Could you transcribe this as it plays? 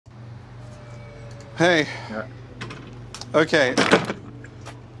Hey. Yeah. Okay.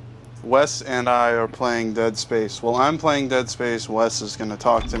 Wes and I are playing Dead Space. While I'm playing Dead Space, Wes is going to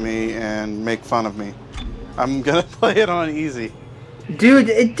talk to me and make fun of me. I'm going to play it on easy.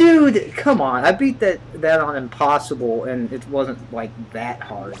 Dude, come on. I beat that on Impossible, and it wasn't, like, that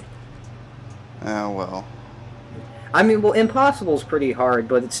hard. Oh, well. I mean, well, Impossible's pretty hard,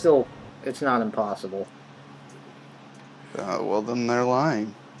 but it's not impossible. Well, then they're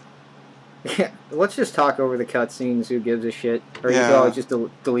lying. Yeah, let's just talk over the cutscenes, who gives a shit. Or Yeah. you can always just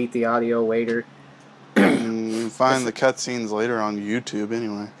delete the audio later. You find the cutscenes later on YouTube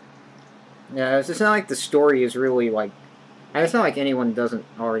anyway. Yeah, it's not like the story is really, like... It's not like anyone doesn't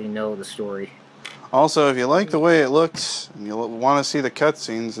already know the story. Also, if you like the way it looks, and you want to see the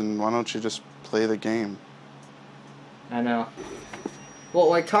cutscenes, then why don't you just play the game? I know. Well,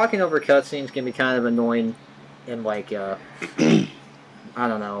 like, talking over cutscenes can be kind of annoying in, like, I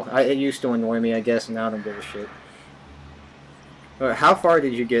don't know. It used to annoy me, I guess, and now I don't give a shit. But how far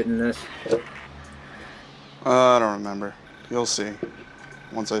did you get in this? I don't remember. You'll see.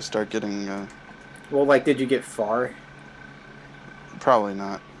 Once I start getting... Well, like, did you get far? Probably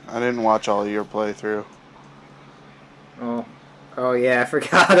not. I didn't watch all of your playthrough. Oh yeah, I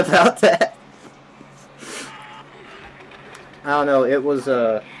forgot about that. I don't know, it was,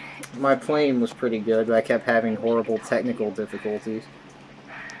 my playing was pretty good, but I kept having horrible technical difficulties.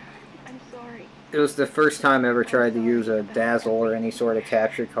 I'm sorry. It was the first time I ever tried to use a Dazzle or any sort of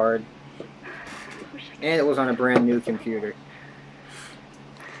capture card. And it was on a brand new computer.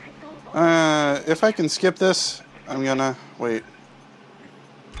 If I can skip this, I'm gonna... Wait.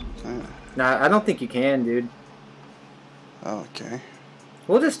 Nah, I don't think you can, dude. Okay.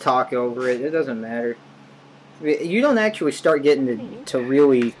 We'll just talk over it. It doesn't matter. You don't actually start getting to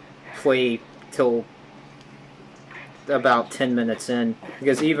really play till about 10 minutes in.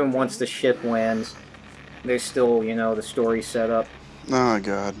 Because even once the ship lands, there's still, you know, the story set up. Oh,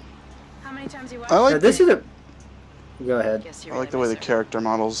 God. How many times you I like this is a... Go ahead. I like the way the character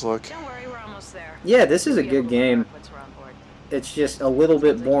models look. Don't worry, we're almost there. Yeah, this is a good game. It's just a little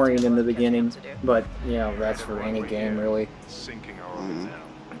bit boring in the beginning, but, you know, that's for any game, really.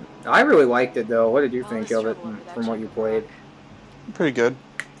 I really liked it, though. What did you think of it from what you played? Pretty good.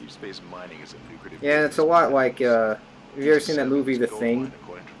 Yeah, it's a lot like, have you ever seen that movie, The Thing?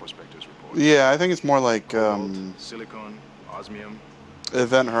 Yeah, I think it's more like, Event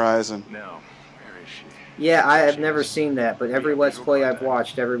Horizon. Yeah, I have never seen that, but every Let's Play I've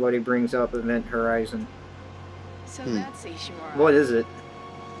watched, everybody brings up Event Horizon. So that's Ishimura. What is it?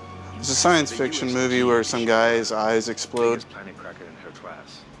 It's a science fiction movie where some guy's eyes explode.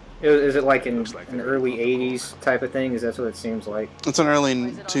 Is it like an early 80s type of thing? Is that what it seems like? It's an early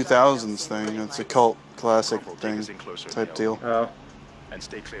 2000s thing. It's a cult classic thing type deal. Oh.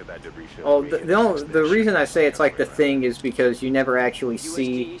 Oh, the reason I say it's like The Thing is because you never actually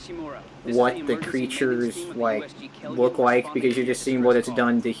see what the creatures like look like, because you're just seeing what it's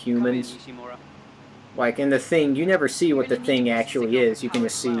done to humans. Like in The Thing, you never see what the thing actually is. You can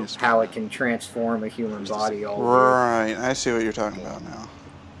just see how it can transform a human body all over. Right, I see what you're talking about now.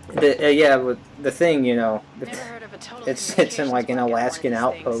 Yeah, but The Thing, you know, it's in like an Alaskan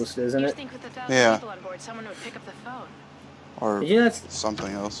outpost, isn't it? Yeah. Or Did you know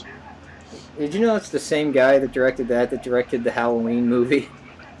something else. Did you know it's the same guy that directed that directed the Halloween movie?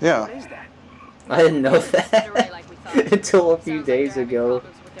 Yeah. I didn't know that until a few days ago.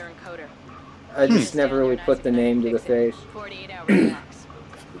 I just never really put the name to the face.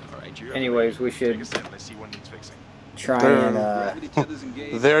 Anyways, we should try and,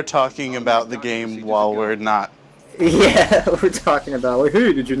 They're talking about the game while we're not. Yeah, we're talking about, like,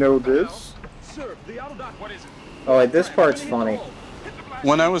 hey, did you know this? Oh, like, this part's funny.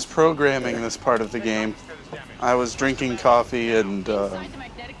 When I was programming this part of the game, I was drinking coffee and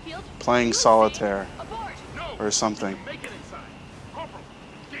playing solitaire or something.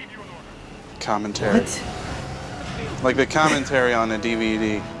 Commentary. What? Like the commentary on a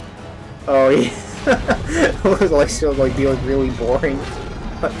DVD. Oh, yeah. It was like, so, like, be like really boring.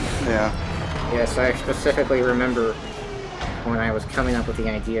 Yeah. Yes, I specifically remember when I was coming up with the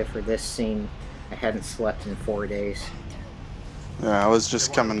idea for this scene, I hadn't slept in 4 days. Yeah, I was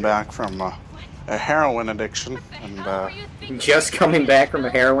just coming back from a heroin addiction, and Just coming back from a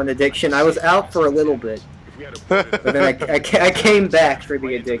heroin addiction? I was out for a little bit. But then I came back for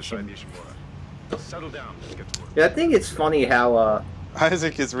the addiction. Yeah, I think it's funny how,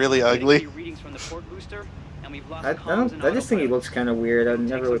 Isaac is really ugly. I just think he looks kind of weird. I've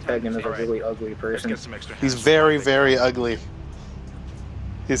never really pegged him as a really ugly person. He's very, very ugly.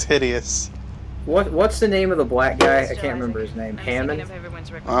 He's hideous. What's the name of the black guy? I can't remember his name. Hammond?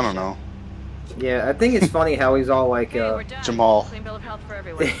 I don't know. Yeah, I think it's funny how he's all like, Okay, we're done. Jamal. Clean bill of health for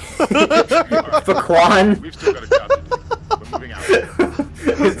everyone. Paquan. We've still got a job to do. We're moving out.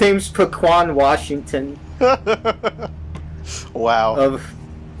 His name's Paquan Washington. Wow.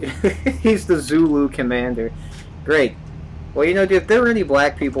 He's the Zulu commander. Great. Well, you know, dude, if there were any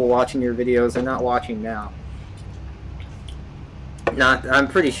black people watching your videos, they're not watching now. I'm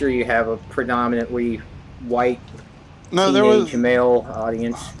pretty sure you have a predominantly white No, there was teenage male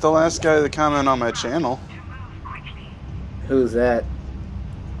audience. the last guy that commented on my channel. Who's that?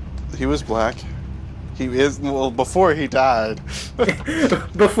 He was black. He is, well, before he died.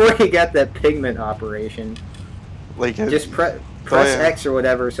 Before he got that pigment operation. Like, Just press yeah. X or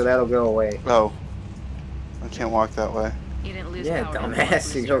whatever, so that'll go away. Oh. I can't walk that way. You didn't lose Yeah, power.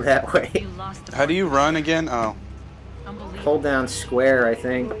 dumbass, you go that way. You lost the How do you run again? Oh. Unbelievable. Hold down square, I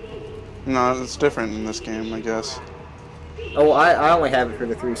think. No, it's different in this game, I guess. Oh, well, I only have it for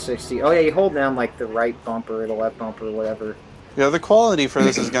the 360. Oh yeah, you hold down like the right bumper or the left bumper or whatever. Yeah, the quality for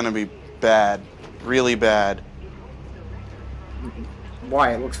this is going to be bad. Really bad.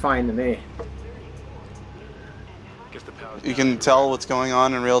 Why? It looks fine to me. You can tell what's going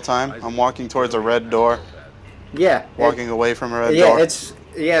on in real time. I'm walking towards a red door. Yeah. Walking away from a red Yeah,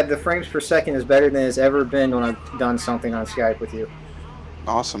 door. the frames per second is better than it's ever been when I've done something on Skype with you.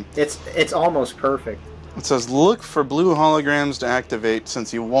 Awesome. It's almost perfect. It says, look for blue holograms to activate,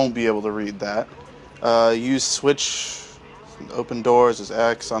 since you won't be able to read that. Use switch, open doors is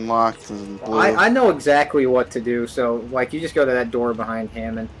X, unlocked is blue. I know exactly what to do, so, like, you just go to that door behind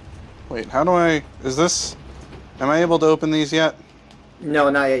Hammond. Wait, how do I... Is this... Am I able to open these yet? No,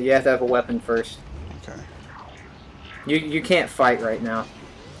 not yet. You have to have a weapon first. Okay. You can't fight right now.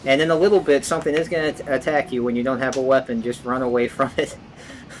 And in a little bit, something is going to attack you when you don't have a weapon. Just run away from it.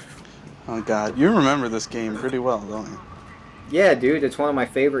 Oh god, you remember this game pretty well, don't you? Yeah, dude, it's one of my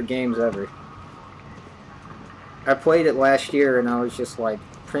favorite games ever. I played it last year, and I was just, like,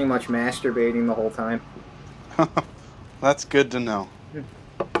 pretty much masturbating the whole time. That's good to know.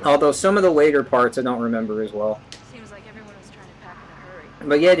 Although some of the later parts I don't remember as well. Seems like everyone was trying to pack in a hurry.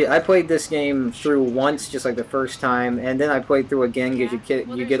 But yeah, dude, I played this game through once, just like the first time, and then I played through again because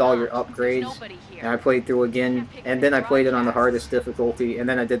you get all your upgrades. And I played through again, and then I played it on the hardest difficulty, and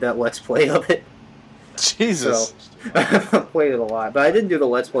then I did that Let's Play of it. Jesus. So, I played it a lot, but I didn't do the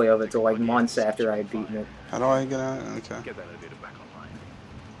Let's Play of it till like months after I had beaten it. How do I get out? Okay. Get that elevator back online.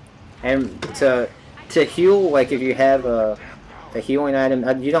 And to heal, like if you have a healing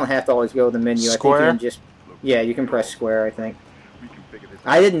item, you don't have to always go to the menu. Square? I think you can just, yeah, you can press square, I think.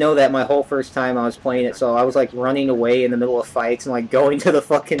 I didn't know that my whole first time I was playing it, so I was like running away in the middle of fights and like going to the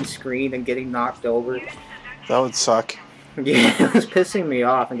fucking screen and getting knocked over. That would suck. Yeah, it was pissing me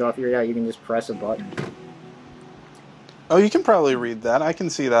off until I figured out you can just press a button. Oh, you can probably read that. I can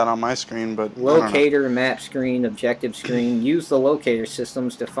see that on my screen, but... Locator, map screen, objective screen. Use the locator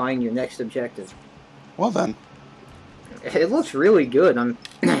systems to find your next objective. Well then. It looks really good.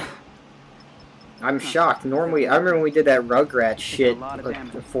 I'm shocked. Normally, I remember when we did that Rugrats shit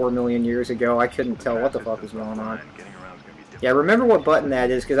like 4 million years ago. I couldn't tell what the fuck was going on. Yeah, remember what button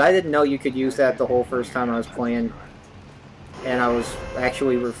that is, because I didn't know you could use that the whole first time I was playing. And I was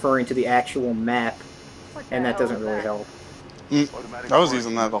actually referring to the actual map, and that doesn't really help. I was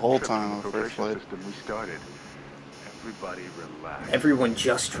using that the whole time when I first played. Everybody relax. Everyone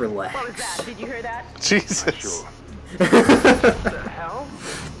just relax. What was that? Did you hear that? Jesus. What the hell?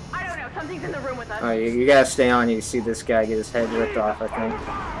 I don't know. Something's in the room with us. Oh, you gotta stay on. You see this guy get his head ripped off, I think.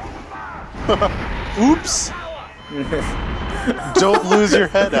 Oops. Don't lose your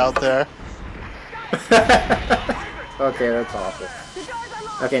head out there. Okay, that's awful.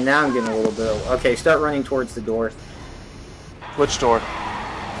 Okay, now I'm getting a little bit of... Okay, start running towards the door. Which door?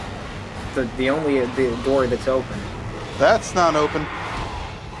 The door that's open. That's not open.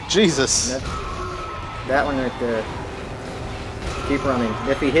 Jesus. That one right there. Keep running.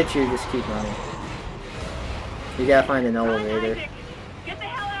 If he hits you, just keep running. You gotta find an elevator. Get the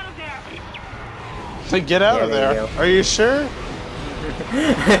hell out of there! So get out of there there. you go. Are you sure?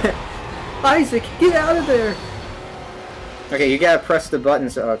 Isaac, get out of there! Okay, you gotta press the button.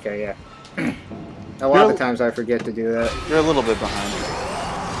 So okay, yeah. A lot of the times I forget to do that. You're a little bit behind.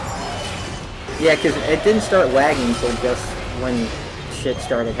 Yeah, because it didn't start lagging until just when shit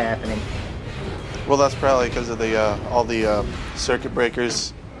started happening. Well, that's probably because of the all the circuit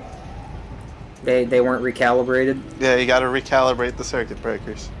breakers. They weren't recalibrated. Yeah, you got to recalibrate the circuit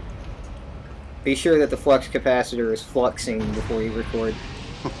breakers. Be sure that the flux capacitor is fluxing before you record.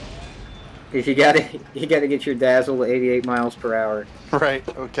 If you gotta get your dazzle to 88 miles per hour. Right.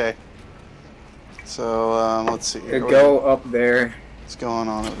 Okay. So let's see. Here. Go up there. What's going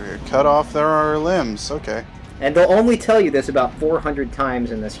on over here? Cut off their limbs. Okay. And they'll only tell you this about 400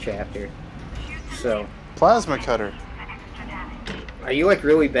 times in this chapter. So. Plasma cutter. Are you like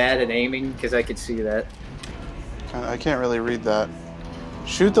really bad at aiming? Because I could see that. I can't really read that.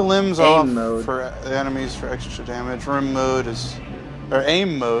 Shoot the limbs off for the enemies for extra damage. Rim mode is... Or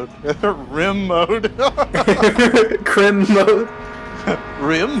aim mode. Rim mode. Crim mode.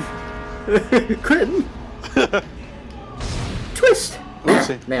 Rim? Crim. Twist.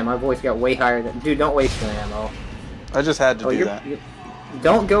 Oopsie. Man, my voice got way higher than... Dude, don't waste your ammo. I just had to do that.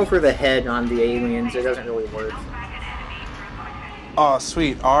 Don't go for the head on the aliens. It doesn't really work. Oh,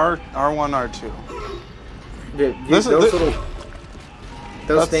 sweet. R1, R2. Dude,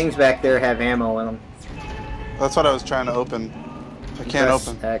 those things back there have ammo in them. That's what I was trying to open. I can't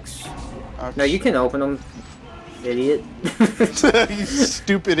open. X. No, you can open them, idiot. You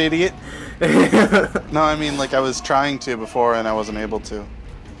stupid idiot. No, I mean, like, I was trying to before and I wasn't able to.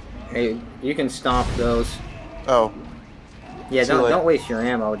 Hey, you can stomp those. Oh. Yeah, don't waste your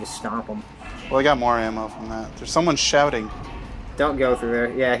ammo, just stomp them. Well, I got more ammo from that. There's someone shouting. Don't go through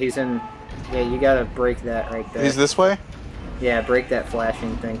there. Yeah, he's in... Yeah, you gotta break that right there. He's this way? Yeah, break that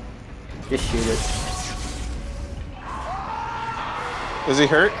flashing thing. Just shoot it. Is he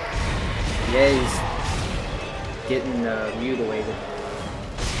hurt? Yeah, he's getting mutilated.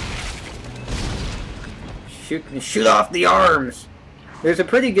 Shoot off the arms! There's a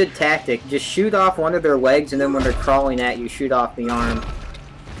pretty good tactic. Just shoot off one of their legs, and then when they're crawling at you, shoot off the arm.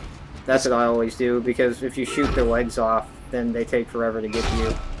 That's what I always do, because if you shoot their legs off, then they take forever to get to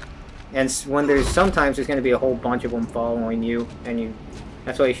you. And when sometimes there's going to be a whole bunch of them following you, and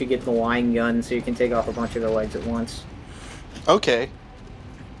that's why you should get the line gun, so you can take off a bunch of their legs at once. Okay.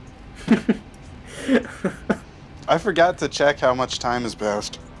 I forgot to check how much time has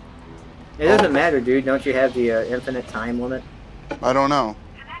passed. It doesn't matter, dude. Don't you have the infinite time limit? I don't know.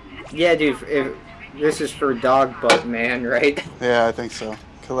 Yeah, dude. This is for Dog Butt Man, right? Yeah, I think so.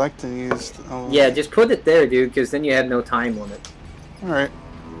 Collect and use... Oh. Yeah, just put it there, dude, because then you have no time limit. Alright.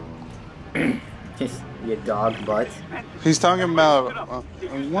 You dog butt. He's talking about...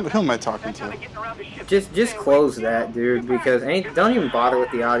 who am I talking to? Just close that, dude, because don't even bother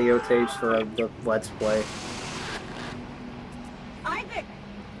with the audio tapes for the Let's Play. Isaac!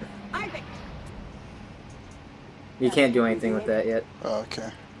 You can't do anything with that yet.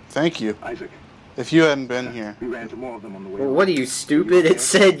 Okay. Thank you. Isaac. If you hadn't been here. We ran into more of them on the way. Well, what are you, stupid? It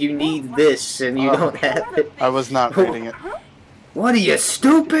said you need this, and you don't have it. I was not reading it. What are you,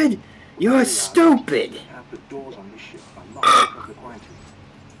 stupid? You're stupid! The doors on this ship are locked because of quarantine.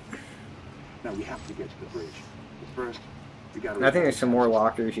 Now we have to get to the bridge. But first, we gotta... I think there's some more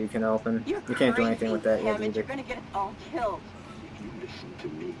lockers you can open. You can't do anything with that yet either. You're gonna get us all killed. If you listen to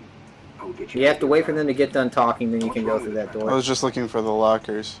me, I will get you... You have to wait for them to get done talking, then you can go through that door. I was just looking for the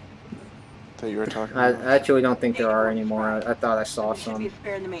lockers that you were talking about. I actually don't think there are anymore. I thought I saw some. There should be a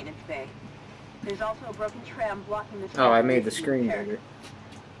spare in the maintenance bay. There's also a broken tram blocking this... Oh, I made the screen bigger.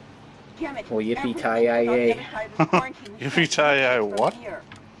 Well, yippee-ki-yay. Yippee-ki-yay what?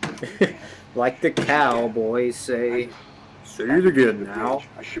 Like the cowboys say. Say it again now.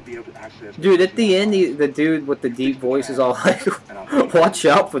 I should be able to access... Dude, at the end, the dude with the deep voice is all like, watch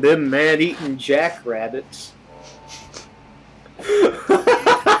out for them man-eating jackrabbits.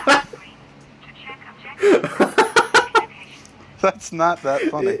 That's not that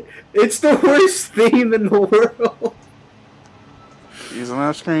funny. It's the worst theme in the world. Using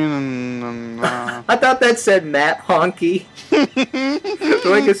that screen and I thought that said Matt Honky. For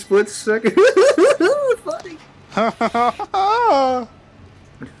like a split second. Funny.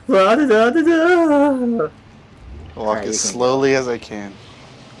 Walk as slowly as I can.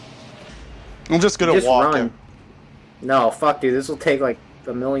 I'm just gonna walk run. No, fuck, dude. This will take like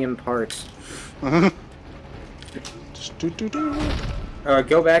a million parts. Just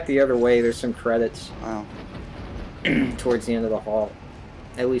go back the other way. There's some credits. Wow. Towards the end of the hall.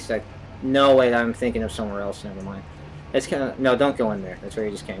 At least No, wait, I'm thinking of somewhere else. Never mind. It's kind of... No, don't go in there. That's where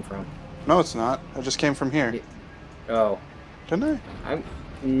you just came from. No, it's not. I just came from here. Oh. Didn't I?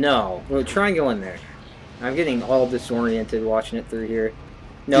 No. Well, try and go in there. I'm getting all disoriented watching it through here.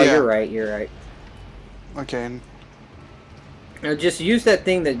 No, yeah. You're right. You're right. Okay. Now, just use that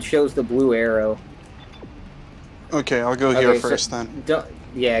thing that shows the blue arrow. Okay, I'll go here first then.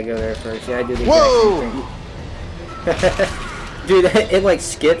 Yeah, go there first. Yeah, I did the Whoa! exact same thing. Dude, it like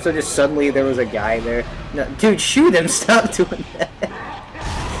skipped, so just suddenly there was a guy there. No, dude, shoot him! Stop doing that.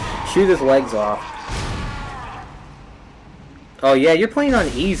 Shoot his legs off. Oh yeah, you're playing on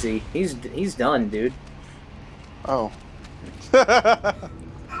easy. He's done, dude. Oh.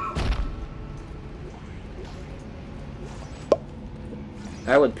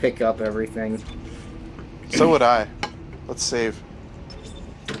 I would pick up everything. So would I. Let's save.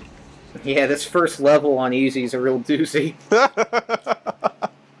 Yeah, this first level on easy is a real doozy.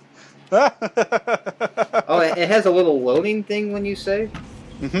 Oh, it has a little loading thing when you save?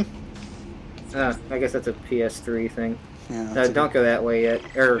 I guess that's a PS3 thing. Yeah, don't go that way yet.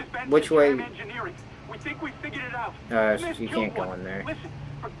 Or, which way? We think we figured it out. You can't go in there. Listen,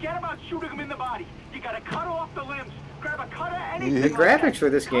 forget about shooting him in the body. You gotta cut off the limbs. Grab a cutter, anything. The graphics for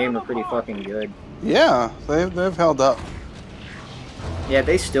this game are pretty fucking good. Yeah, they've held up. Yeah,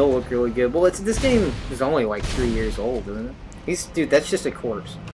 they still look really good. Well, this game is only like 3 years old, isn't it? Dude, that's just a corpse.